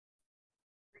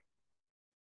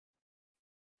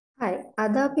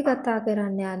අද අපි කතා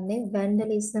කරන්න යන්නේ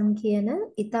වැන්ඩලිසම් කියන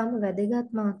ඊටම වැදගත්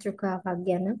මාතෘකාවක්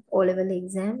ගැන O level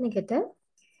exam එකට.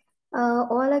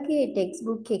 ඔයාලගේ ටෙක්ස්ට්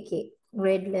බුක් එකේ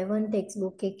grade 11 ටෙක්ස්ට්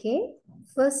බුක් එකේ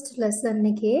first lesson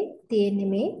එකේ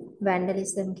තියෙන්නේ මේ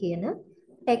වැන්ඩලිසම් කියන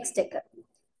ටෙක්ස්ට් එක.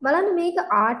 බලන්න මේක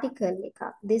ආටිකල් එකක්.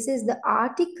 This is the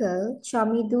article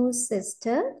Chamidu's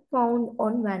sister found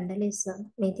on vandalism.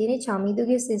 මේ තියෙන්නේ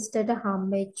චමිදුගේ සිස්ටර්ට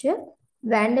හම්බෙච්ච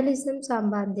vandalism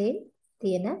සම්බන්ධයෙන්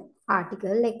තියෙන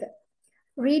ආටිකල් එක.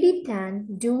 Read it and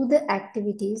do the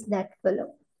activities that follow.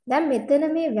 දැන් මෙතන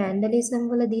මේ vandalism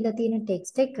වල දීලා තියෙන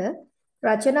ටෙක්ස්ට් එක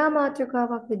රචනා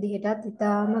මාතෘකාවක් විදිහටත්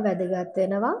ඉතාම වැදගත්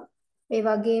වෙනවා. ඒ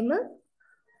වගේම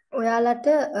ඔයාලට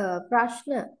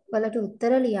ප්‍රශ්න වලට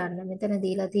උත්තර ලියන්න මෙතන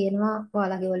දීලා තියෙනවා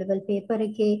ඔයාලගේ O level paper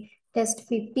එකේ test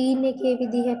 15 එකේ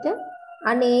විදිහට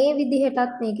අනේ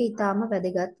විදිහටත් මේක ඉතාම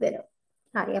වැදගත් වෙනවා.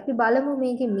 හරි අපි බලමු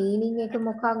මේකේ meaning එක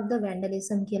මොකක්ද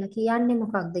vandalism කියලා කියන්නේ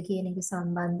මොකක්ද කියන එක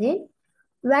සම්බන්ධයෙන්.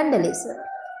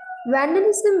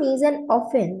 Vandalism is an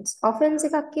offense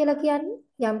එකක් කියලා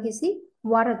කියන්නේ යම්කිසි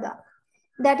වරදක්.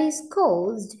 That is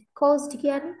caused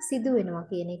කියන්නේ සිදු වෙනවා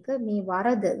කියන එක. මේ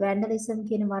වරද vandalism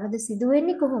කියන වරද සිදු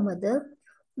වෙන්නේ කොහොමද?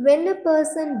 When a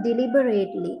person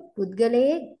deliberately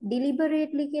පුද්ගලයේ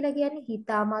deliberately කියලා කියන්නේ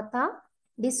හිතාමතා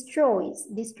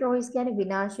destroys කියන්නේ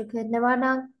විනාශ කරනවා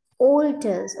නම්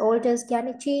alters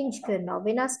කියන්නේ change කරනවා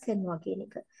වෙනස් කරනවා කියන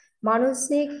එක.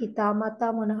 මිනිස්සෙක්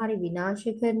හිතාමතා මොන හරි විනාශ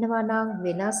කරනවා නම්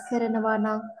වෙනස් කරනවා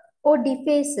නම් or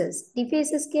defaces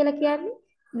කියලා කියන්නේ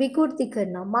විකෘති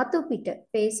කරනවා මතු පිට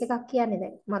face එකක් කියන්නේ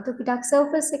දැන් මතු පිටක්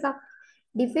surface එකක්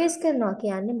deface කරනවා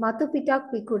කියන්නේ මතු පිටක්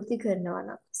විකෘති කරනවා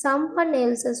නම් someone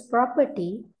else's property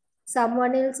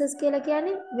කියලා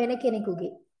කියන්නේ වෙන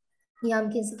කෙනෙකුගේ යම්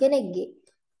කිසි කෙනෙක්ගේ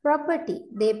property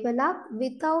දේපලක්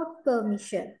without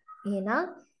permission එහෙනම්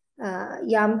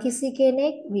යම් කිසි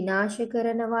කෙනෙක් විනාශ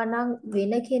කරනවා නම්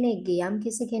වෙන කෙනෙක්ගේ යම්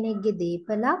කිසි කෙනෙක්ගේ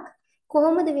දේපලක්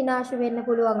කොහොමද විනාශ වෙන්න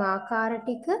පුළුවන් ආකාර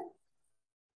ටික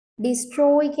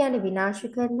destroy කියන්නේ විනාශ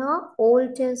කරනවා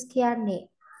alters කියන්නේ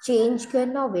change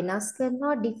කරනවා වෙනස්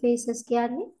කරනවා defaces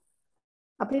කියන්නේ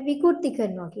අපි විකෘති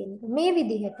කරනවා කියන එක. මේ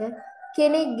විදිහට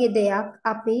කෙනෙක්ගේ දෙයක්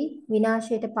අපි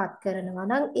විනාශයට පත් කරනවා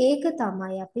නම් ඒක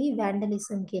තමයි අපි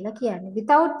vandalism කියලා කියන්නේ.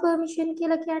 without permission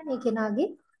කියලා කියන්නේ කෙනාගේ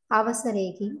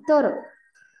අවසරයකින් තොරව.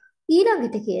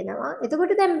 ඊළඟට කියනවා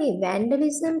එතකොට දැන් මේ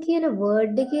vandalism කියන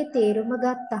word එකේ තේරුම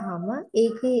ගත්තාම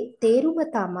ඒකේ තේරුම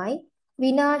තමයි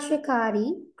විනාශකාරී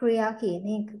ක්‍රියා කියන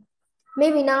එක.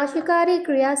 මේ විනාශකාරී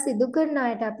ක්‍රියා සිදු කරන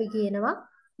අයට අපි කියනවා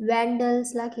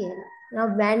vandalsලා කියලා.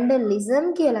 vandalism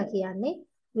කියලා කියන්නේ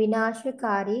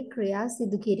විනාශකාරී ක්‍රියා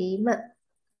සිදු කිරීම.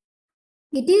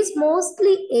 It is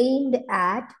mostly aimed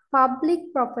at public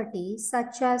properties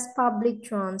such as public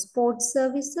transport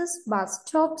services, bus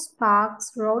stops,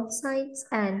 parks, road signs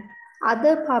and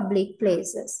other public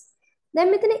places.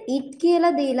 දැන් මෙතන it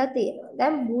කියලා දීලා තියෙනවා.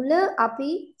 දැන් මුල අපි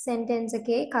sentence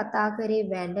එකේ කතා කරේ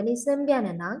vandalism ගැන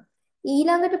නම්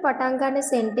ඊළඟට පටන් ගන්න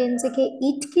sentence එකේ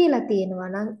it කියලා තියෙනවා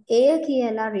නම් එය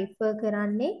කියලා refer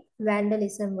කරන්නේ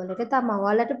vandalism වලට තමයි.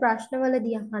 ඔයාලට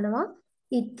ප්‍රශ්නවලදී අහනවා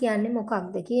it කියන්නේ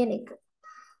මොකක්ද කියන එක.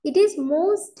 It is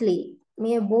mostly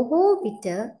මේ බොහෝ විට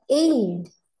aimed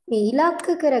මේ ඉලක්ක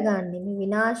කරගන්නේ මේ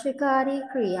විනාශකාරී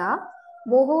ක්‍රියා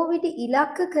බොහෝ විට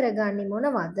ඉලක්ක කරගන්නේ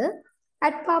මොනවද?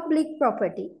 at public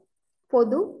property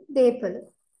පොදු දේපල.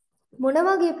 මොන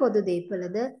වගේ පොදු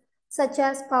දේපලද? such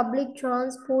as public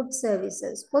transport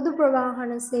services පොදු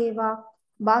ප්‍රවාහන සේවා,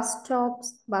 bus stops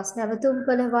බස්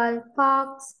නැවතුම්පළවල්,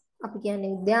 parks අපි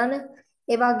කියන්නේ උද්‍යාන,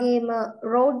 ඒ වගේම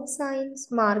road signs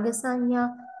මාර්ග සංඥා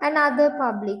and other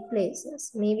public places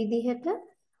මේ විදිහට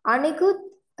අනිකුත්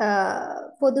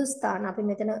පොදු ස්ථාන අපි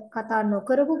මෙතන කතා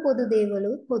නොකරපු පොදු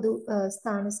දේවලුත් පොදු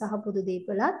ස්ථාන සහ පොදු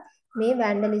දේපලත් මේ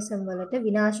vandalism වලට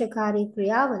විනාශකාරී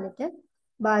ක්‍රියාවලට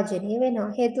භාජනය වෙනවා.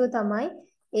 හේතුව තමයි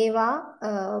ඒවා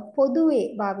පොදුවේ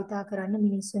භාවිතා කරන්න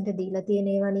මිනිස්සුන්ට දීලා තියෙන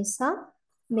ඒවා නිසා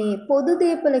මේ පොදු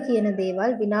දේපල කියන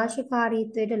දේවල්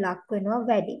විනාශකාරීත්වයට ලක් වෙනවා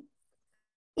වැඩි.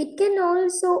 It can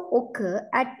also occur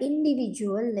at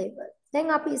individual level.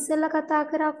 දැන් අපි ඉස්සෙල්ලා කතා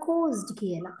කරා caused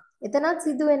කියලා. එතනත්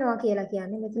සිදු වෙනවා කියලා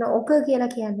කියන්නේ මෙතන occur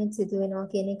කියලා කියන්නේ සිදු වෙනවා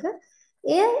කියන එක.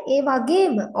 ඒ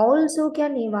වගේම also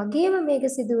කියන්නේ ඒ වගේම මේක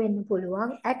සිදු වෙන්න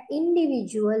පුළුවන් at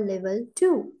individual level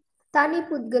too. තනි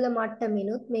පුද්ගල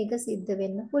මට්ටමිනුත් මේක සිද්ධ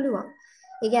වෙන්න පුළුවන්.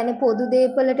 ඒ කියන්නේ පොදු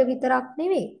දේපලට විතරක්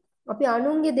නෙවෙයි. අපි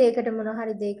අනුන්ගේ දෙයකට මොන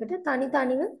හරි දෙයකට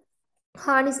තනිව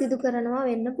හානි සිදු කරනවා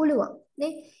වෙන්න පුළුවන්.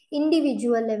 නේ?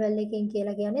 individual level එකකින්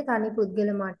කියලා කියන්නේ තනි පුද්ගල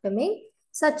මට්ටමේ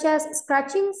such as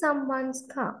scratching someone's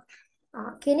car.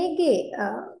 කෙනෙක්ගේ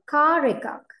කාර්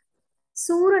එකක්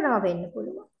සූරනවා වෙන්න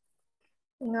පුළුවන්.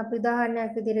 අපි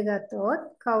උදාහරණයක් විදිහට ගත්තොත්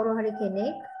කවුරු හරි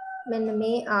කෙනෙක් මෙන්න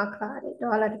මේ ආකාරයට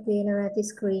ඔයාලට පේනවා ඇති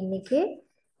ස්ක්‍රීන් එකේ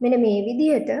මෙන්න මේ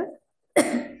විදිහට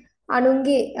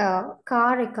අනුන්ගේ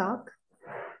කාර් එකක්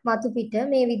මතු පිට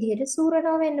මේ විදිහට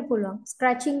සූරනවා වෙන්න පුළුවන්.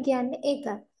 ස්ක්‍රැචින් කියන්නේ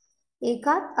ඒකයි.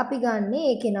 ඒකත් අපි ගන්න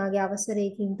ඒ කෙනාගේ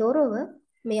අවසරයකින් තොරව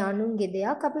මේ අනුන්ගේ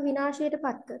දෙයක් අපි විනාශයට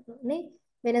පත් කරනවා නේ.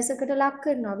 වෙනසකට ලක්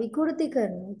කරනවා, විකෘති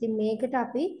කරනවා. ඉතින්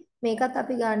මේකත්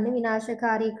අපි ගන්න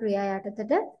විනාශකාරී ක්‍රියා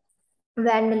යටතට,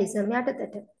 වැන්ඩලිසම්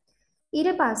යටතට. ඊට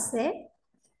පස්සේ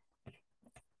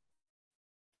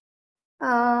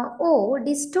or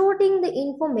distorting the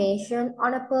information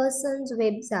on a person's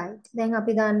website. දැන්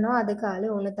අපි දන්නවා අද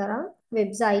කාලේ ඕන තරම්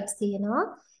වෙබ්සයිට්ස් තියෙනවා.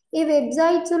 ඒ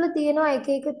වෙබ්සයිට්ස් වල තියෙනවා එක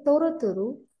එක තොරතුරු.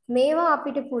 මේවා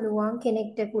අපිට පුළුවන්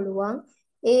කෙනෙක්ට පුළුවන්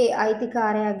ඒ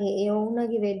අයිතිකාරයාගේ ඒ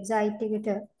වුණගේ වෙබ්සයිට් එකට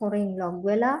හොරෙන් ලොග්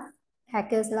වෙලා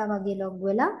හැකර්ස්ලා වගේ ලොග්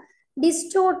වෙලා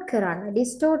ඩිස්ටෝට් කරන්න.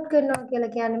 ඩිස්ටෝට් කරනවා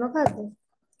කියලා කියන්නේ මොකද්ද?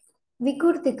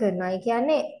 විකෘති කරනවා. ඒ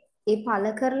කියන්නේ ඒ පළ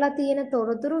කරලා තියෙන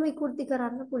තොරතුරු විකෘති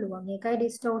කරන්න පුළුවන්. ඒකයි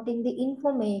distorting the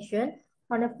information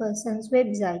on a person's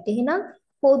website. එහෙනම්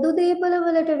පොදු දේපල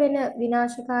වලට වෙන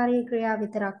විනාශකාරී ක්‍රියා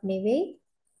විතරක් නෙවෙයි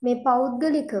මේ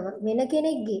පෞද්ගලිකව වෙන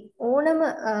කෙනෙක්ගේ ඕනම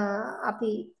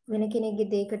අපි වෙන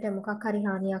කෙනෙක්ගේ දෙයකට මොකක් හරි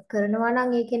හානියක් කරනවා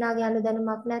නම් ඒ කෙනාගේ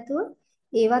අනුදැනුමක් නැතුව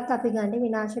ඒවත් අපි ගන්න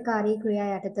විනාශකාරී ක්‍රියා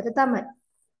යටතට තමයි.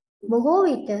 බොහෝ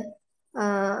විට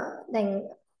දැන්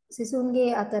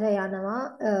සිසුන්ගේ අතර යනවා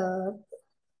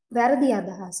වැරදි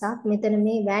අදහසක්. මෙතන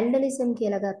මේ වැන්ඩලිසම්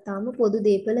කියලා ගත්තාම පොදු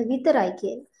දේපල විතරයි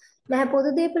කියලා. නැහැ පොදු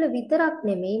දේපල විතරක්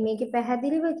නෙමෙයි මේකේ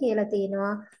පැහැදිලිව කියලා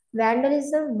තියෙනවා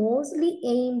vandalism mostly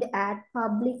aimed at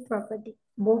public property.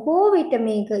 බොහෝ විට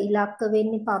මේක ඉලක්ක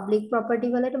වෙන්නේ public property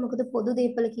වලට. මොකද පොදු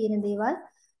දේපල කියන දේවල්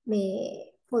මේ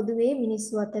පොදුවේ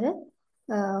මිනිස්සු අතර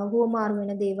හුවමාරු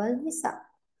වෙන දේවල් නිසා,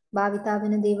 භාවිතා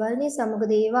වෙන දේවල් නිසා.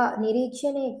 මොකද ඒවා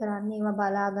නිරීක්ෂණය කරන්න, ඒවා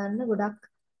බලා ගන්න ගොඩක්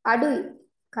අඩුයි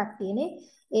කට්ටියනේ.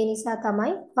 ඒ නිසා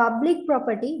තමයි public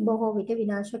property බොහෝ විට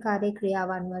විනාශකාරී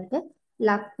ක්‍රියාවන් වලට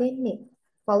ලක් වෙන්නේ.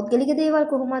 පෞද්ගලික දේවල්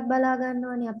කොහොමත් බලා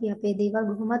ගන්නවනේ. අපි අපේ දේවල්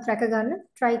කොහොමත් රැක ගන්න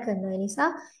try කරනවා. ඒ නිසා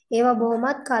ඒවා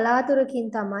බොහොමත් කලාතුරකින්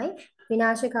තමයි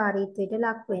විනාශකාරීත්වයට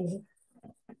ලක් වෙන්නේ.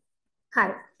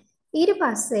 හරි. ඊට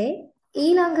පස්සේ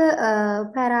ඊළඟ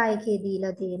පැරා එකේ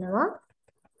දීලා තියෙනවා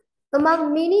among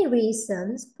many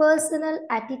reasons, personal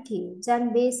attitudes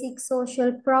and basic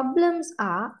social problems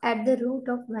are at the root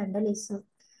of vandalism.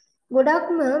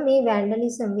 ගොඩක්ම මේ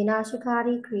වැන්ඩලිසම්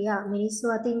විනාශකාරී ක්‍රියා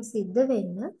මිනිස්සු අතින් සිද්ධ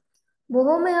වෙන්න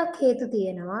බොහොමයක් හේතු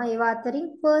තියෙනවා. ඒවා අතරින්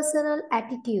personal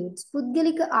attitudes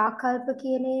පුද්ගලික ආකල්ප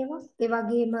කියන ඒවා, ඒ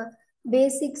වගේම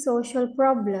basic social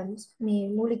problems මේ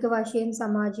මූලික වශයෙන්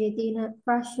සමාජයේ තියෙන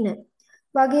ප්‍රශ්න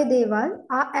වගේ දේවල්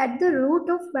are at the root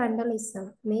of vandalism.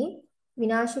 මේ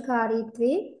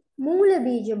විනාශකාරීත්වයේ මූල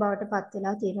බීජ බවට පත්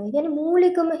වෙලා තියෙනවා. ඒ කියන්නේ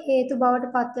මූලිකම හේතු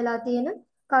බවට පත් වෙලා තියෙන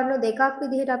කරුණු දෙකක්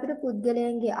විදිහට අපිට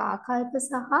පුද්ගලයන්ගේ ආකල්ප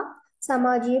සහ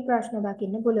සමාජීය ප්‍රශ්න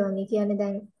දකින්න පුළුවන්. ඒ කියන්නේ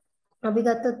දැන් අපි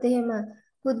ගත්තොත් එහෙම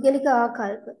පුද්ගලික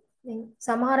ආකල්ප. දැන්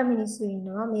සමහර මිනිස්සු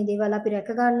ඉන්නවා මේ දේවල් අපි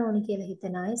රැක ගන්න ඕනි කියලා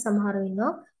හිතන අය. සමහරව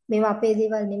ඉන්නවා මේවා අපේ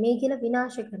දේවල් නෙමෙයි කියලා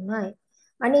විනාශ කරන අය.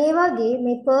 අනේ ඒ වගේ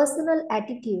මේ personal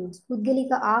attitudes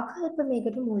පුද්ගලික ආකල්ප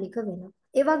මේකට මූලික වෙනවා.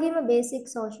 ඒ වගේම basic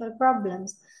social problems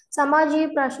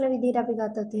සමාජීය ප්‍රශ්න විදිහට අපි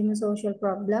ගත්තොත් එහෙම social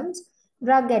problems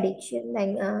drug addiction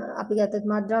දැන් අපි ගත්තොත්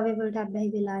මත්ද්‍රව්‍ය වලට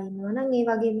අබ්බැහි වෙලා ඉන්නවා නම් ඒ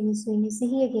වගේ මිනිස්සු ඉන්නේ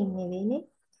සිහියකින් නෙවෙයිනේ.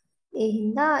 ඒ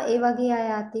හින්දා ඒ වගේ අය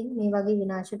අතින් මේ වගේ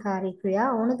විනාශකාරී ක්‍රියා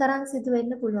ඕන තරම් සිදු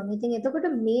වෙන්න පුළුවන්. ඉතින් එතකොට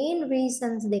main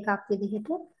reasons දෙකක් විදිහට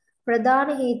ප්‍රධාන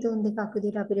හේතුන් දෙකක්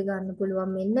විදිහට අපිට ගන්න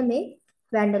පුළුවන් මෙන්න මේ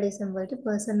vandalism වලට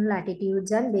personal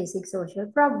attitudes and basic social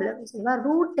problems. ඒවා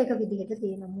root එක විදිහට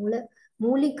තියෙන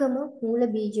මූලිකම මූල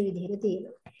බීජ විදිහට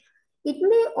තියෙනවා. it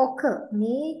may occur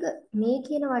මේ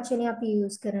කියන වචනේ අපි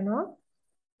use කරනවා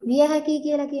විය හැකි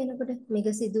කියලා කියනකොට මේක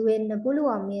සිදු වෙන්න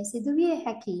පුළුවන් මේ සිදුවිය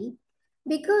හැකි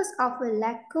because of a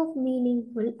lack of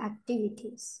meaningful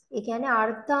activities. ඒ කියන්නේ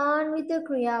අර්ථාන්විත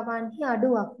ක්‍රියාවන්හි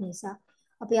අඩුවක් නිසා.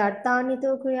 අපි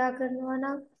අර්ථාන්විතව ක්‍රියා කරනවා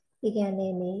නම් ඒ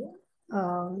කියන්නේ මේ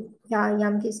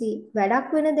යම් කිසි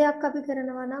වැඩක් වෙන දෙයක් අපි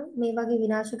කරනවා නම් මේ වගේ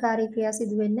විනාශකාරී ක්‍රියා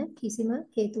සිදු වෙන්න කිසිම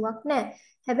හේතුවක් නැහැ.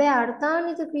 හැබැයි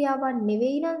අර්ථාන්විත ක්‍රියාවන්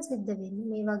නෙවෙයි නම් සිද්ධ වෙන්නේ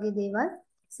මේ වගේ දේවල්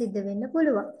සිද්ධ වෙන්න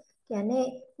පුළුවන්. කියන්නේ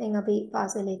දැන් අපි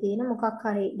පාසලේ තියෙන මොකක්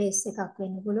හරි ඩෙස් එකක්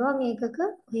වෙන්න පුළුවන්. ඒකක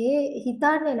ඔය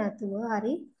හිතන්නේ නැතුව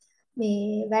හරි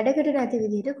මේ වැඩකට නැති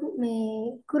විදිහට මේ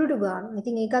කුරුටු ගන්නවා.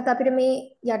 ඉතින් ඒකත් අපිට මේ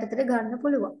යටතට ගන්න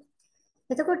පුළුවන්.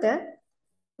 එතකොට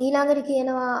ඊළඟට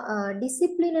කියනවා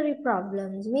disciplinary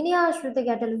problems විනයාශ්‍රිත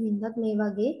ගැටලු හින්දාත් මේ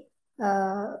වගේ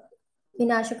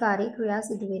විනාශකාරී ක්‍රියා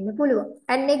සිදු වෙන්න පුළුවන්.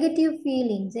 and negative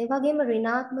feelings ඒ වගේම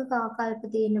ඍණාත්මක ආකල්ප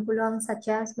තියෙන්න පුළුවන් such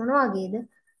as මොන වගේද?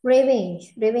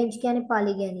 revenge කියන්නේ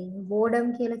පලි ගැනීම. boredom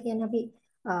කියලා කියන්නේ අපි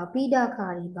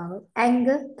පීඩාකාරී බව,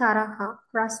 anger තරහ,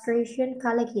 frustration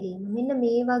කලකිරීම. මෙන්න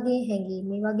මේ වගේ හැඟීම්,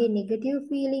 මේ වගේ negative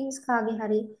feelings කාගේ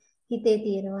හරි හිතේ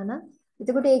තියෙනවා නම්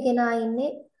එතකොට ඒ කෙනා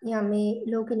ඉන්නේ යා මේ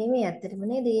ලෝකෙ නෙමෙයි ඇත්තටම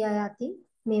නේද? ඒ අය අතින්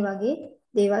මේ වගේ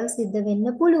දේවල් සිද්ධ වෙන්න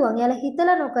පුළුවන්. එයාලා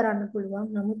හිතලා නොකරන්න පුළුවන්.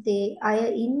 නමුත් ඒ අය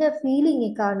ඉන්න feeling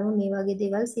එක අනුව මේ වගේ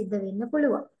දේවල් සිද්ධ වෙන්න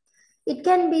පුළුවන්. It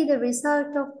can be the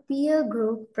result of peer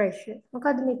group pressure.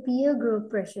 මොකද්ද මේ peer group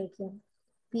pressure කියන්නේ?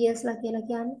 peersලා කියලා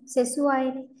කියන්නේ සෙසු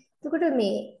අයනේ. එතකොට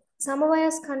මේ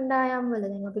සමවයස් කණ්ඩායම් වල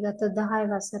දැන් අපි ගත්තොත්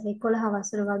 10 වසර 11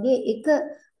 වසර වගේ එක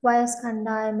වයස්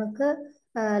කණ්ඩායමක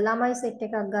ළමයි සෙට්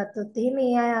එකක් ගත්තොත් එහෙම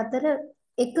ඒ අය අතර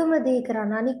එකම දේ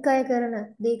කරන්න අනික් අය කරන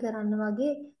දේ කරන්න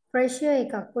වගේ ප්‍රෙෂර්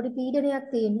එකක් පොඩි පීඩනයක්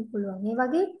තියෙන්න පුළුවන්. ඒ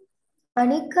වගේ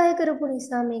අනික් අය කරපු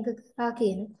නිසා මේක කරා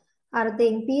කියන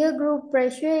අර්ථයෙන් peer group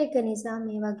pressure එක නිසා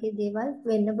මේ වගේ දේවල්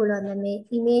වෙන්න පුළුවන්. දැන් මේ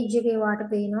image එකේ වාට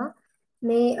පේනවා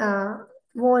මේ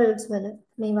walls වල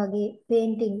මේ වගේ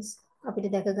paintings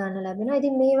අපිට දැක ගන්න ලැබෙනවා.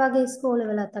 ඉතින් මේ වගේ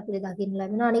ස්කෝලවලත් අපිට දකින්න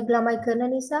ලැබෙනවා. අනික් ළමයි කරන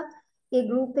නිසා ඒ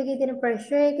group එකේ තියෙන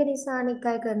pressure එක නිසා අනික්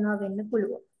අය කරනවා වෙන්න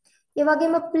පුළුවන්. ඒ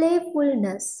වගේම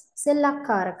playfulness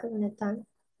සෙල්ලක්කාරකම නැත්නම්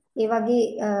ඒ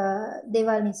වගේ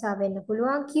දේවල් නිසා වෙන්න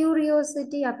පුළුවන්.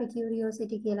 curiosity අපි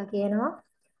curiosity කියලා කියනවා.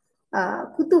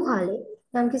 කුතුහලය.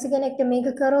 නම් කිසි කෙනෙක්ට මේක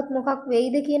කරොත් මොකක්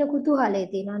වෙයිද කියන කුතුහලය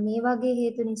තියෙනවා. මේ වගේ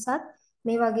හේතු නිසා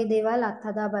මේ වගේ දේවල්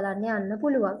අත්හදා බලන්න යන්න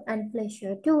පුළුවන්. and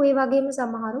pleasure too. ඒ වගේම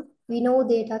සමහරු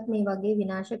විනෝදයටත් මේ වගේ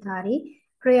විනාශකාරී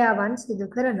ක්‍රියාවන් සිදු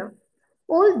කරනවා.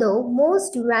 although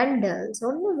most vandals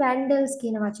ඔන්න vandals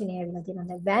කියන වචනේ ඇවිල්ලා තියෙනවා.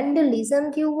 දැන් vandalism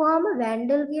කිව්වහම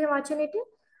vandal කියන වචනෙට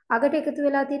අගට එකතු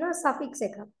වෙලා තියෙනවා suffix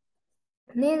එකක්.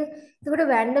 නේද? එතකොට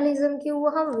vandalism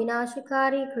කිව්වහම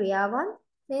විනාශකාරී ක්‍රියාවන්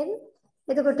නේද?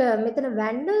 එතකොට මෙතන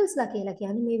vandalsලා කියලා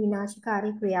කියන්නේ මේ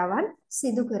විනාශකාරී ක්‍රියාවන්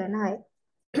සිදු කරන අය.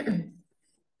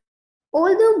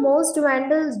 Although most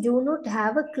vandals do not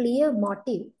have a clear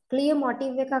motive. clear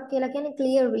motive එකක් කියලා කියන්නේ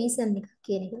clear reason එකක්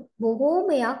කියන එක.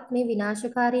 බොහෝමයක් මේ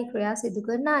විනාශකාරී ක්‍රියා සිදු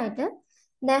කරන අයට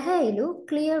නැහැයිලු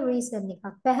clear reason එකක්.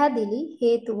 පැහැදිලි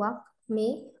හේතුවක්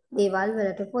මේ දේවල්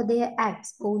වලට for their acts.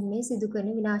 ඔවුන් මේ සිදු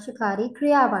කරන විනාශකාරී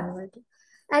ක්‍රියාවන් වලට.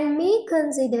 And may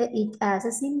consider it as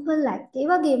a simple act. ඒ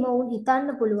වගේම ඔවුන්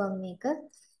හිතන්න පුළුවන් මේක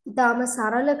ඉතාම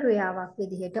සරල ක්‍රියාවක්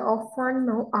විදිහට of fun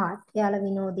or art. එයාලා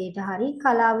විනෝදයට හරි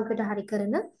කලාවකට හරි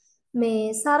කරන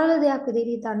මේ සරල දෙයක්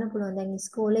විදිහට හිතන්න පුළුවන්. දැන්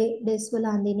ඉස්කෝලේ ඩෙස් වල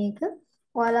අඳින එක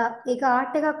ඔයාලා ඒක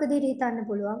ආර්ට් එකක් විදිහට හිතන්න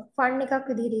පුළුවන්. ෆන් එකක්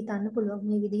විදිහට හිතන්න පුළුවන්.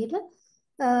 මේ විදිහට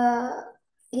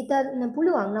හිතන්න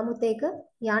පුළුවන්. නමුත් ඒක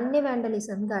යන්නේ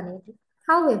vandalism ගණයට.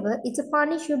 However, it's a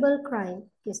punishable crime.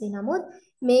 කෙසේ නමුත්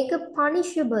මේක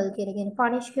punishable කියලා කියන්නේ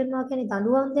punish කරනවා කියන්නේ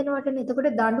දඬුවම් දෙනවටනේ.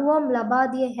 එතකොට දඬුවම් ලබා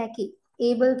දිය හැකි.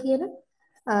 able කියන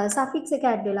suffix එක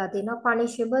add වෙලා තියෙනවා.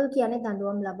 punishable කියන්නේ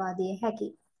දඬුවම් ලබා දිය හැකි.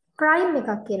 crime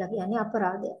එකක් කියලා කියන්නේ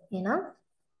අපරාධයක්. එහෙනම්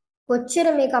කොච්චර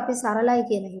මේක අපි සරලයි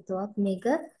කියලා හිතුවත් මේක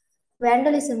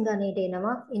vandalism ගණයට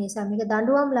එනවා. ඒ නිසා මේක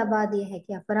දඬුවම් ලබා දිය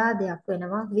හැකි අපරාධයක්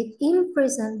වෙනවා with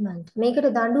imprisonment. මේකට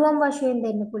දඬුවම් වශයෙන්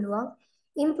දෙන්න පුළුවන්.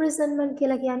 imprisonment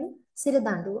කියලා කියන්නේ සිර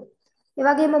දඬුවම. ඒ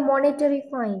වගේම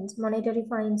monetary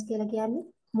fines කියලා කියන්නේ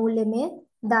මූල්‍යමය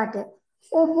දඩ.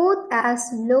 or both as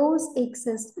laws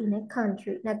exist in a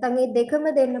country. නැත්නම් මේ දෙකම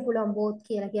දෙන්න පුළුවන් both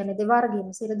කියලා කියන්නේ දෙවර්ගෙම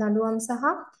සිර දඬුවම් සහ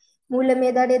මූල්‍යමය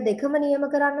දඩ දෙකම නියම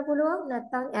කරන්න පුළුවන්.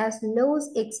 නැත්නම් as laws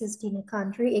exist in a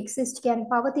country. exist කියන්නේ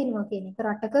පවතිනවා කියන එක.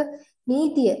 රටක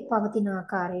නීතිය පවතින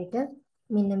ආකාරයට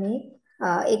මෙන්න මේ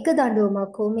එක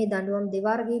දඬුවමක් හෝ මේ දඬුවම්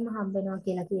දෙවර්ගෙම හම්බ වෙනවා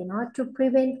කියලා කියනවා. to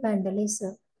prevent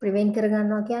vandalism. prevent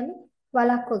කරගන්නවා කියන්නේ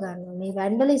වළක්ව ගන්නවා. මේ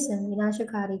vandalism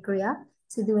විනාශකාරී ක්‍රියා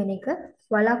සිදුවෙන එක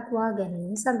වළක්වා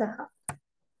ගැනීම සඳහා.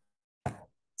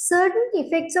 Certain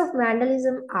effects of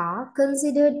vandalism are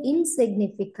considered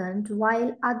insignificant while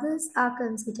others are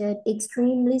considered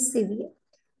extremely severe.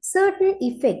 Certain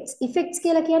effects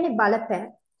කියලා කියන්නේ බලපෑම්.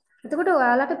 එතකොට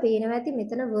ඔයාලට පේනවා ඇති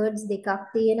මෙතන words දෙකක්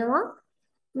තියෙනවා.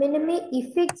 මෙන්න මේ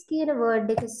effects කියන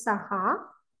word එක සහ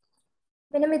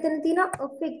මෙන්න මෙතන තියෙනවා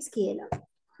effects කියලා.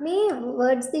 මේ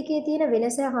words දෙකේ තියෙන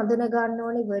වෙනස හඳුනා ගන්න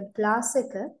ඕනේ word class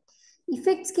එක.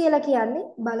 effects කියලා කියන්නේ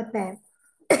බලපෑම්.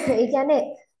 ඒ කියන්නේ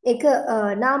එක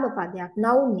නාම පදයක්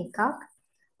noun එකක්.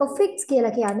 effects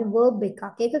කියලා කියන්නේ verb එකක්.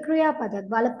 ඒක ක්‍රියාපදයක්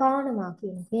බලපානවා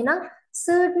කියන එක. එහෙනම්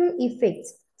certain effects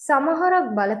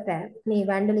සමහරක් බලපෑම් මේ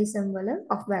vandalism වල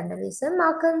of vandalism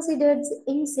are considered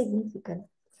insignificant.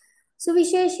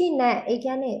 සුවිශේෂී නෑ. ඒ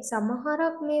කියන්නේ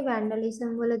සමහරක් මේ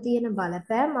vandalism වල තියෙන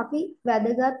බලපෑම් අපි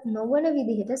වැදගත් නොවන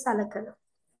විදිහට සලකනවා.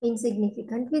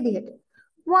 insignificant විදිහට.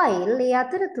 While ඒ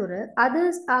අතරතුර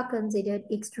others are considered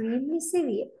extremely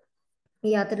severe.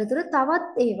 ඒ අතරතුර තවත්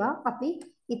ඒවා අපි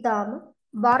ඊටාම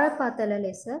බරපතල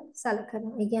ලෙස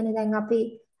සලකනවා. ඒ කියන්නේ දැන් අපි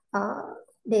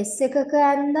ඩෙස් එකක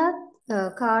ඇඳත්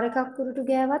කාර් එකක් උරුටු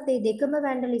ගෑවත් ඒ දෙකම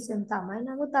වැන්ඩලිසම් තමයි.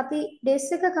 නමුත් අපි ඩෙස්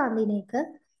එක කඳින එක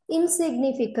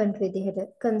ඉන්සිග්නිෆිකන්ට් විදිහට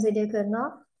කන්සිඩර් කරනවා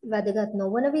වැදගත්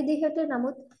නොවන විදිහට.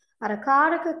 නමුත් අර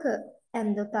කාර් එකක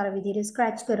ඇන්දොත් අර විදිහට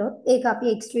ස්ක්‍රැච් කරොත් ඒක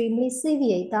අපි එක්ස්ට්‍රීම්ලි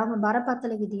සිවියර් ඊටම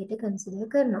බරපතල විදිහට කන්සිඩර්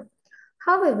කරනවා.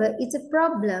 However, it's a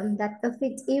problem that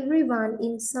affects everyone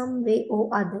in some way or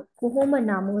other. කොහොම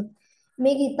නමුත්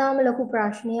මේක ඊටාම ලොකු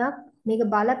ප්‍රශ්නයක්. මේක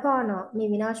බලපානවා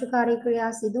මේ විනාශකාරී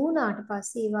ක්‍රියා සිදු වුණාට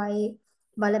පස්සේ ඒවායේ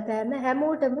බලපෑම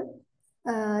හැමෝටම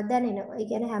දැනෙනවා. ඒ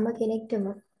කියන්නේ හැම කෙනෙක්ටම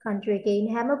කන්ට්‍රි එකේ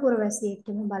ඉන්න හැම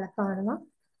පුරවැසියෙක්ටම බලපානවා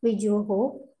ඍජුව හෝ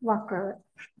වක්‍රව.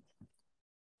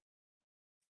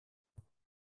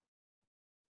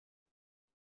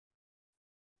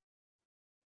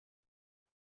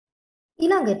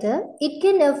 ඊළඟට it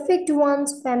can affect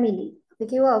one's family. අපි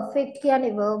කියවා affect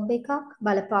කියන්නේ verb එකක්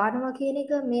බලපානවා කියන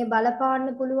එක. මේ බලපාන්න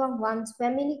පුළුවන් one's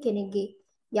family කෙනෙක්ගේ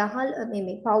යහල්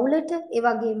මේ පවුලට, ඒ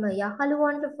වගේම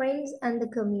යහළුවන්ට, friends and the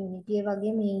community. ඒ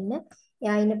වගේම මේ ඉන්න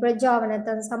එයා ඉන්න ප්‍රජාව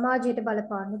නැත්නම් සමාජයට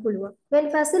බලපාන්න පුළුවන්.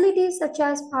 When facilities such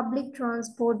as public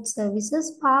transport services,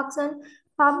 parks and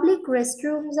public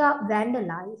restrooms are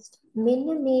vandalized. මෙන්න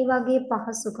මේ වගේ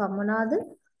පහසුකම් මොනවාද?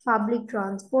 public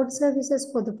transport services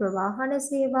පොදු ප්‍රවාහන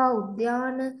සේවා,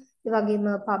 උද්‍යාන, ඒ වගේම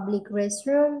public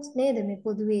restrooms නේද? මේ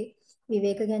පොදුවේ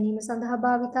විවේක ගැනීම සඳහා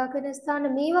භාවිතා කරන ස්ථාන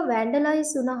මේවා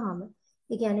vandalize වුණාම,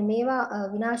 ඒ කියන්නේ මේවා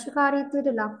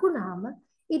විනාශකාරීත්වයට ලක් වුණාම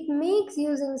it makes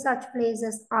using such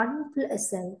places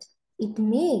unpleasant. It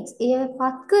makes එය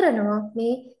පත් කරනවා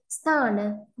මේ ස්ථාන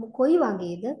කොයි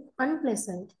වගේද?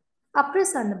 unpleasant.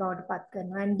 අප්‍රසන්න බවට පත්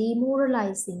කරනවා. and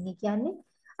demoralizing. ඒ කියන්නේ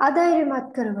අධෛර්යමත්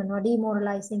කරනවා.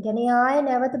 demoralizing කියන්නේ ආය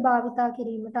නැවත භාවිතා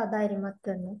කිරීමට අධෛර්යමත්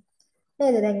කරනවා.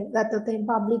 නේද? දැන් ගත්තොත් එහෙනම්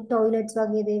public toilets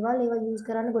වගේ දේවල් ඒවා use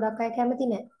කරන්න ගොඩක් අය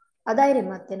කැමති නැහැ.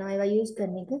 අධෛර්යමත් වෙනවා ඒවා use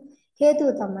කරන එක. හේතුව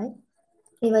තමයි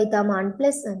ඒවා ඊටම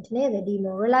unpleasant නේද?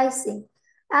 demoralizing.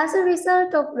 As a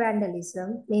result of vandalism,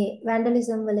 මේ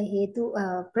vandalism වල හේතු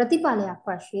ප්‍රතිඵලයක්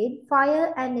වශයෙන් fire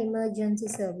and emergency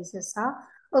services are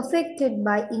affected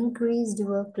by increased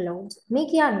workloads. මේ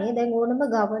කියන්නේ දැන් ඕනම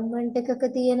government එකක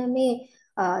තියෙන මේ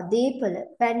දීපල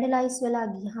vandalize වෙලා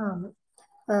ගියාම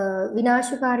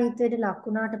විනාශකාරීත්වයට ලක්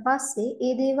වුණාට පස්සේ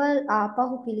ඒ දේවල්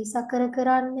ආපහු පිළිසකර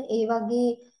කරන්න ඒ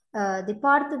වගේ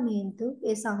දෙපාර්තමේන්තු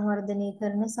ඒ සංවර්ධනය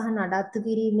කරන සහ නඩත්තු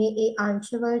කිරීමේ ඒ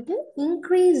අංශවලට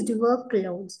increased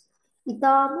workloads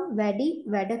ඊටාම වැඩි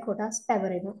වැඩ කොටස්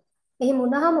පැවරෙනවා. එහෙම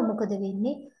වුණාම මොකද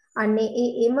වෙන්නේ? අන්නේ ඒ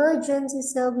emergency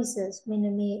services මෙන්න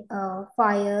මේ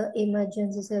fire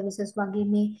emergency services වගේ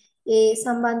මේ ඒ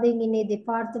සම්බන්ධයෙන් ඉන්නේ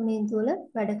දෙපාර්තමේන්තු වල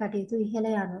වැඩ කටයුතු ඉහළ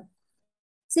යනවා.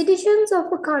 Citizens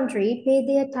of a country pay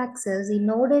their taxes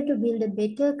in order to build a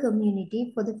better community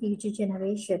for the future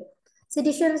generation.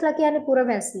 Citizens ලා කියන්නේ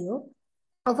පුරවැසියෝ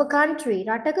of a country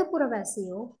රටක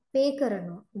පුරවැසියෝ pay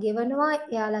කරනවා, ගෙවනවා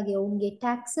එයාලගේ ඔවුන්ගේ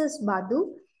taxes බදු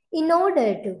in order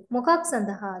to මොකක්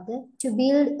සඳහාද? to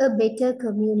build a better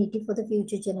community for the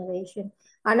future generation.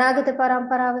 අනාගත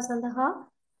පරම්පරාව සඳහා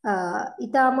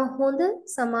ඊටම හොඳ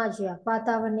සමාජයක්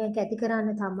වාතාවරණයක් ඇති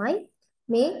කරන්න තමයි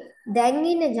මේ දැන්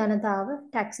ඉන්න ජනතාව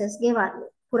taxes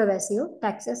ගෙවන්නේ. පුරවැසියෝ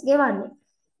taxes ගෙවන්නේ.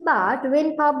 But when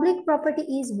public property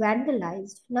is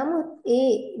vandalized, නමුත් ඒ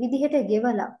විදිහට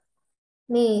ගෙවලා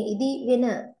මේ ඉදි වෙන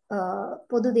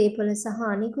පොදු දේපල සහ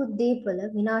අනිකුත් දේපල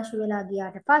විනාශ වෙලා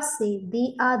ගියාට පස්සේ they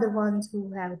are the ones who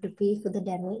have to pay for the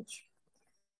damage.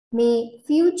 මේ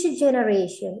future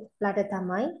generation ලට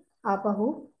තමයි ආපහු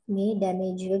මේ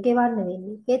damage එක ගෙවන්න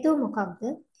වෙන්නේ. හේතුව මොකක්ද?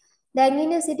 දැන්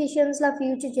ඉන්න citizens ලා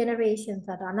future generations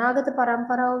ලට අනාගත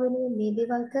පරම්පරාව වෙනුවෙන් මේ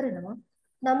දේවල් කරනවා.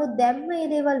 නමුත් දැන් මේ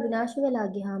දේවල් විනාශ වෙලා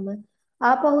ගියාම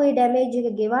ආපහු ඒ damage එක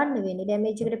ගෙවන්න වෙන්නේ,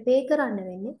 damage එකට pay කරන්න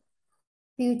වෙන්නේ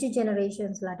future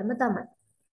generations ලටම තමයි.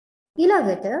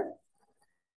 ඊළඟට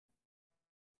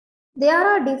there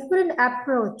are different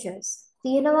approaches.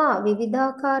 තියෙනවා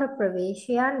විවිධාකාර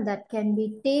ප්‍රවේශයන් that can be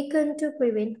taken to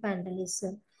prevent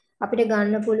vandalism. අපිට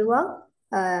ගන්න පුළුවන්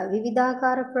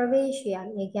විවිධාකාර ප්‍රවේශයන්.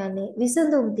 ඒ කියන්නේ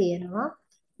විසඳුම් තියෙනවා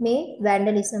මේ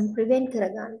vandalism prevent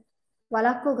කරගන්න.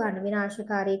 වළක්ව ගන්න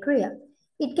විනාශකාරී ක්‍රියා.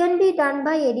 It can be done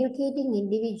by educating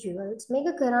individuals. මේක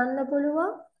කරන්න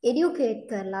පුළුවන් educate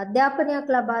කරලා අධ්‍යාපනයක්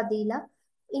ලබා දීලා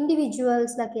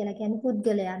individuals ලා කියලා කියන්නේ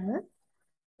පුද්ගලයන්ව.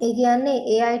 ඒ කියන්නේ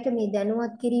ඒ අයට මේ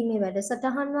දැනුවත් කිරීමේ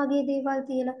වැඩසටහන් වගේ දේවල්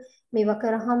තියලා මේවා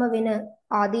කරාම වෙන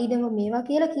ආදීනව මේවා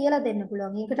කියලා දෙන්න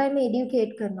පුළුවන්. ඒකටයි මේ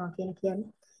educate කරනවා කියන්නේ.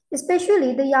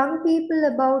 Especially the young people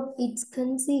about its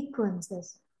consequences.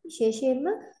 විශේෂයෙන්ම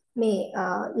මේ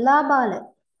ලාබාල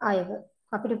අයව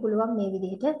අපිට පුළුවන් මේ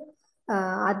විදිහට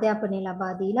අධ්‍යාපනය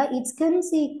ලබා දීලා its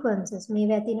consequences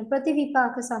මේවා තියෙන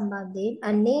ප්‍රතිවිපාක සම්බන්ධයෙන්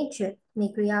and nature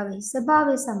මේ ක්‍රියාවේ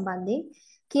ස්වභාවය සම්බන්ධයෙන්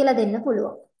කියලා දෙන්න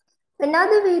පුළුවන්.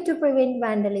 Another way to prevent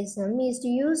vandalism is to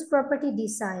use property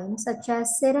design such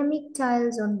as ceramic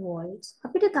tiles on walls.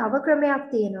 අපිට තව ක්‍රමයක්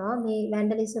තියෙනවා මේ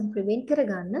vandalism prevent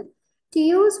කරගන්න to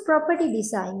use property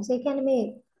designs. ඒ කියන්නේ මේ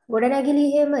ගොඩනැගිලි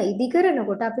එහෙම ඉදි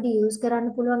කරනකොට අපිට use කරන්න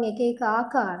පුළුවන් එක එක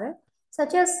ආකාර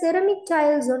such as ceramic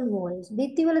tiles on walls.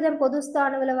 බිත්තිවල දැන් පොදු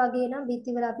ස්ථානවල වගේ නම්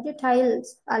බිත්තිවල අපිට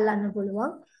tiles අල්ලන්න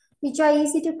පුළුවන් which are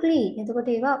easy to clean.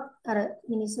 එතකොට ඒවා අර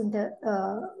මිනිස්සුන්ට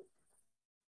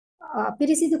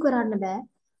අපිරිසිදු කරන්න බෑ.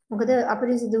 මොකද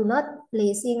අපිරිසිදු වුණත්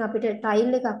ලේසියෙන් අපිට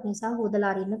ටයිල් එකක් නිසා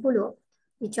හොදලා අරින්න පුළුවන්.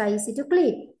 which are easy to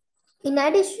clean. In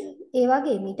addition, ඒ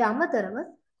වගේම ඊට අමතරව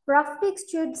rough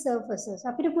textured surfaces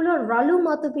අපිට පුළුවන් රළු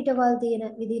මතු පිටවල් තියෙන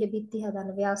විදිහට බිත්ති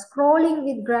හදන්න. where scrolling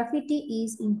with graffiti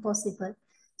is impossible.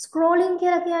 ස්ක්‍රෝලින්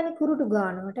කියලා කියන්නේ කුරුටු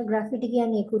ගානකට, ග්‍රැෆිටි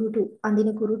කියන්නේ කුරුටු අඳින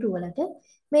කුරුටු වලට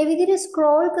මේ විදිහට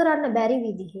ස්ක්‍රෝල් කරන්න බැරි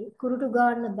විදිහේ කුරුටු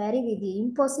ගාන්න බැරි විදිහේ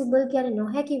impossible කියන්නේ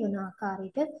නොහැකි වන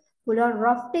ආකාරයට පුළුවන්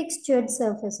rough textured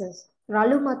surfaces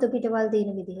රළු මතු පිටවල්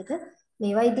තියෙන විදිහට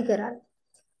මේවා ඉදි කරන්න.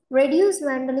 Reduce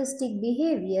vandalistic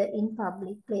behavior in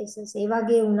public places. ඒ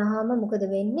වගේ වුණාම මොකද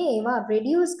වෙන්නේ? ඒවා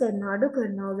reduce කරන අඩු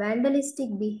කරනවා vandalistic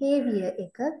behavior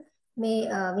එක මේ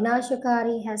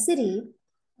විනාශකාරී හැසිරීම්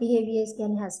behaviors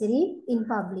can හැසිරීම් in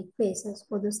public places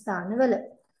පොදු ස්ථානවල.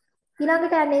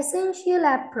 ඊළඟට an essential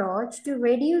approach to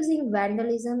reducing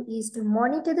vandalism is to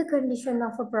monitor the condition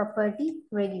of a property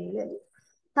regularly.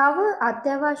 තව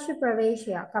අත්‍යවශ්‍ය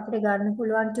ප්‍රවේශයක් අපිට ගන්න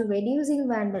පුළුවන් to reducing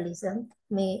vandalism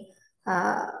මේ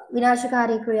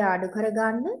විනාශකාරී ක්‍රියා අඩු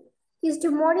කරගන්න is to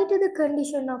monitor the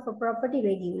condition of a property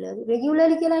regularly.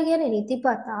 regularly කියලා කියන්නේ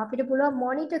නිතිපතා අපිට පුළුවන්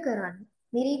monitor කරන්න,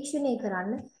 නිරීක්ෂණය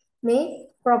කරන්න මේ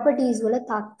properties වල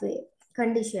තත්ත්වය,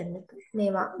 condition එක.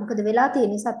 මේවා මොකද වෙලා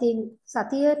තියෙන්නේ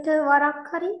සතියට වරක්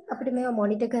හරි අපිට මේවා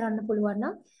monitor කරන්න පුළුවන්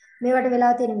නම් මේවට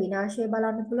වෙලා තියෙන විනාශය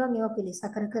බලන්න පුළුවන්, ඒවා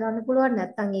පිළිසකර කරන්න පුළුවන්.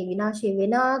 නැත්නම් ඒ විනාශය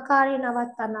වෙන ආකාරය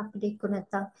නවත්තන්න අපිට එක්ක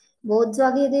නැත්නම් බෝඩ්ස්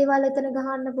වගේ දේවල් එතන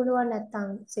ගහන්න පුළුවන්,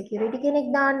 නැත්නම් security කෙනෙක්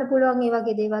දාන්න පුළුවන්. ඒ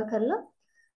වගේ දේවල් කරලා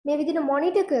මේ විදිහට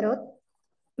මොනිටර් කරොත්,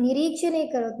 නිරීක්ෂණය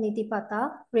කරොත් නිතිපතා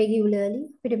regularly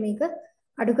අපිට මේක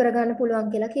අඩු කරගන්න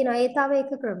පුළුවන් කියලා කියනවා. ඒ තව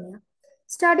එක ක්‍රමයක්.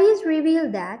 Studies reveal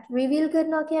that reveal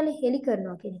කරනවා කියන්නේ හෙලි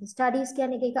කරනවා කියන එක. Studies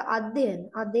කියන්නේ එක අධ්‍යයන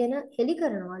හෙලි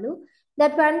කරනවලු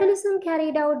that vandalism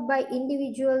carried out by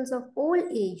individuals of all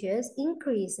ages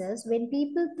increases when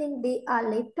people think they are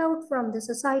left out from the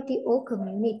society or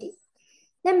community.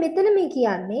 දැන් මෙතන මේ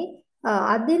කියන්නේ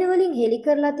අධ්‍යයන වලින් හෙලි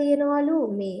කරලා තියෙනවලු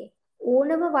මේ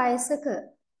ඕනම වයසක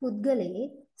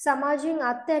පුද්ගලයෙක් සමාජයෙන්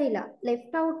අත්හැරිලා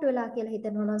left out වෙලා කියලා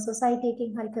හිතනවා නම් society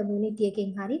එකකින් හරි community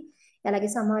එකකින් හරි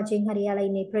එයාලගේ සමාජයෙන් හරි එයාලා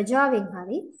ඉන්නේ ප්‍රජාවෙන්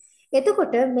හරි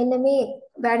එතකොට මෙන්න මේ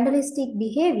vandalistic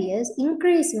behaviors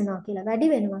increase වෙනවා කියලා වැඩි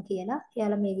වෙනවා කියලා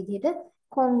එයාලා මේ විදිහට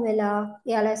කොන් වෙලා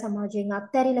එයාලා සමාජයෙන්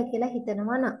අත්හැරිලා කියලා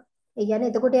හිතනවා නම් ඒ කියන්නේ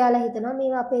එතකොට එයාලා හිතනවා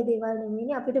මේවා අපේ දේවල්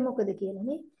නෙමෙයිනේ අපිට මොකද කියලා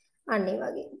නේ අන්න ඒ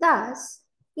වගේ. Thus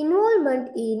involvement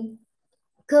in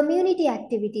community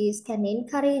activities can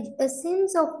encourage a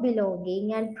sense of belonging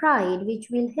and pride which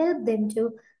will help them to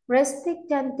respect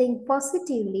and think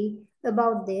positively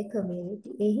about their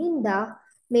community. ඒ හින්දා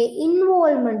මේ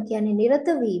involvement කියන්නේ නිරත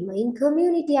වීම in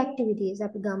community activities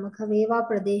අපි ගමක වේවා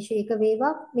ප්‍රදේශයක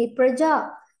වේවා මේ ප්‍රජා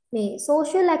මේ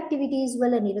social activities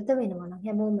වල නිරත වෙනවා නම්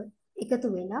හැමෝම එකතු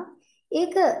වෙලා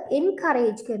ඒක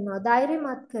encourage කරනවා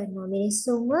ධෛර්යමත් කරනවා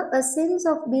මිනිස්සුන්ව a sense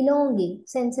of belonging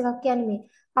sense එකක් කියන්නේ මේ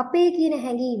අපේ කියන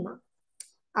හැඟීමක්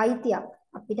අයිතියක්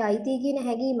අපිට අයිතිය කියන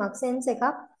හැඟීමක් sense එකක්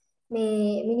මේ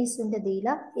මිනිස්සුන්ට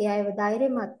දීලා ඒ අයව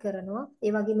ධෛර්යමත් කරනවා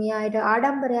ඒ වගේ මේ අයට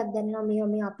ආඩම්බරයක් දැනෙනවා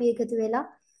මේ අපි එකතු වෙලා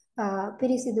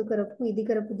පිරිසිදු කරපු ඉදි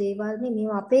කරපු දේවල්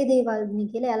මේවා අපේ දේවල් නේ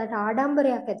කියලා එයාලට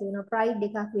ආඩම්බරයක් ඇති වෙනවා pride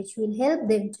එකක් which will help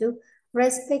them to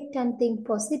respect and think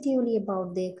positively about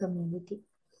their community.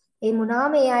 ඒ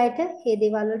මොනාම ඒ අයට මේ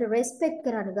දේවල් වලට respect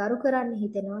කරන්න ගරු කරන්න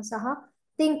හිතෙනවා සහ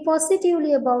think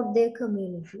positively about their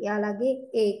community. එයාලගේ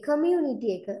ඒ community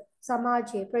එක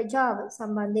සමාජයේ ප්‍රජාව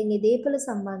සම්බන්ධයෙන් ඒ දේපල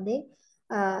සම්බන්ධයෙන්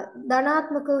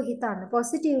ධනාත්මකව හිතන්න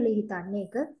positively හිතන්න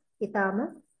එක ඊටාම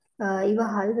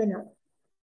ඉවහල් වෙනවා.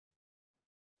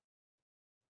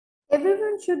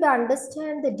 Everyone should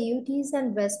understand the duties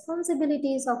and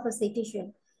responsibilities of a citizen.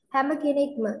 හැම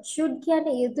කෙනෙක්ම should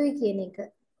කියන්නේ යුතුයි කියන එක.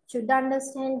 should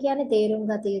understand කියන්නේ තේරුම්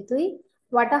ගත යුතුයි,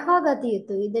 වටහා ගත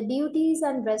යුතුයි the duties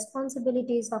and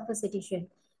responsibilities of a citizen.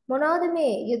 මොනවාද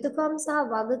මේ යුතුයකම් සහ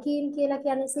වගකීම් කියලා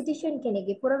කියන්නේ citizen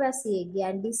කෙනෙක්ගේ පුරවැසියෙක්ගේ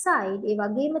and decide ඒ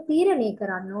වගේම තීරණය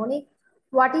කරන්න ඕනේ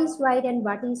what is right and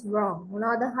what is wrong.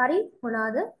 මොනවාද හරි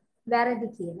මොනවාද වැරදි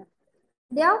කියලා.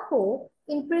 Therefore,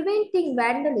 in preventing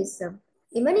vandalism,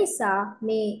 එම නිසා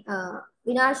මේ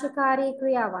විනාශකාරී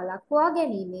ක්‍රියාවල් අත්වා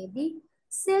ගැනීමේදී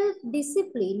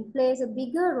self-discipline plays a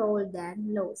bigger role than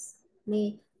laws. මේ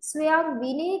ස්වයං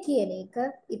විනය කියන එක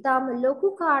ඊටාම ලොකු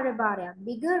කාර්යභාරයක්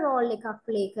bigger role එකක්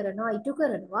play කරනවා ඉටු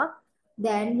කරනවා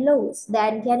than laws.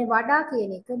 දැන් කියන්නේ වඩා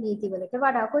කියන එක නීතිවලට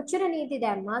වඩා කොච්චර නීති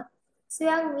දැම්මත්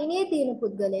ස්වයං විනය තියෙන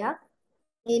පුද්ගලයා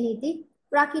ඒ නීති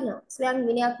රකින්න. ස්වයං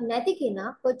විනයක් නැති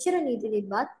කෙනා කොච්චර නීති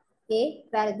තිබ්බත් ඒ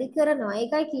වැරදි කරනවා.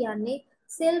 ඒකයි කියන්නේ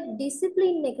self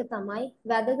discipline එක තමයි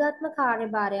වැදගත්ම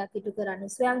කාර්යභාරයක් ඉටු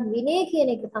කරන්නේ. ස්වයං විනය කියන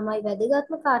එක තමයි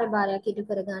වැදගත්ම කාර්යභාරයක් ඉටු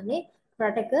කරගන්නේ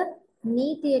රටක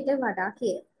නීතියට වඩා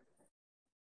කියලා.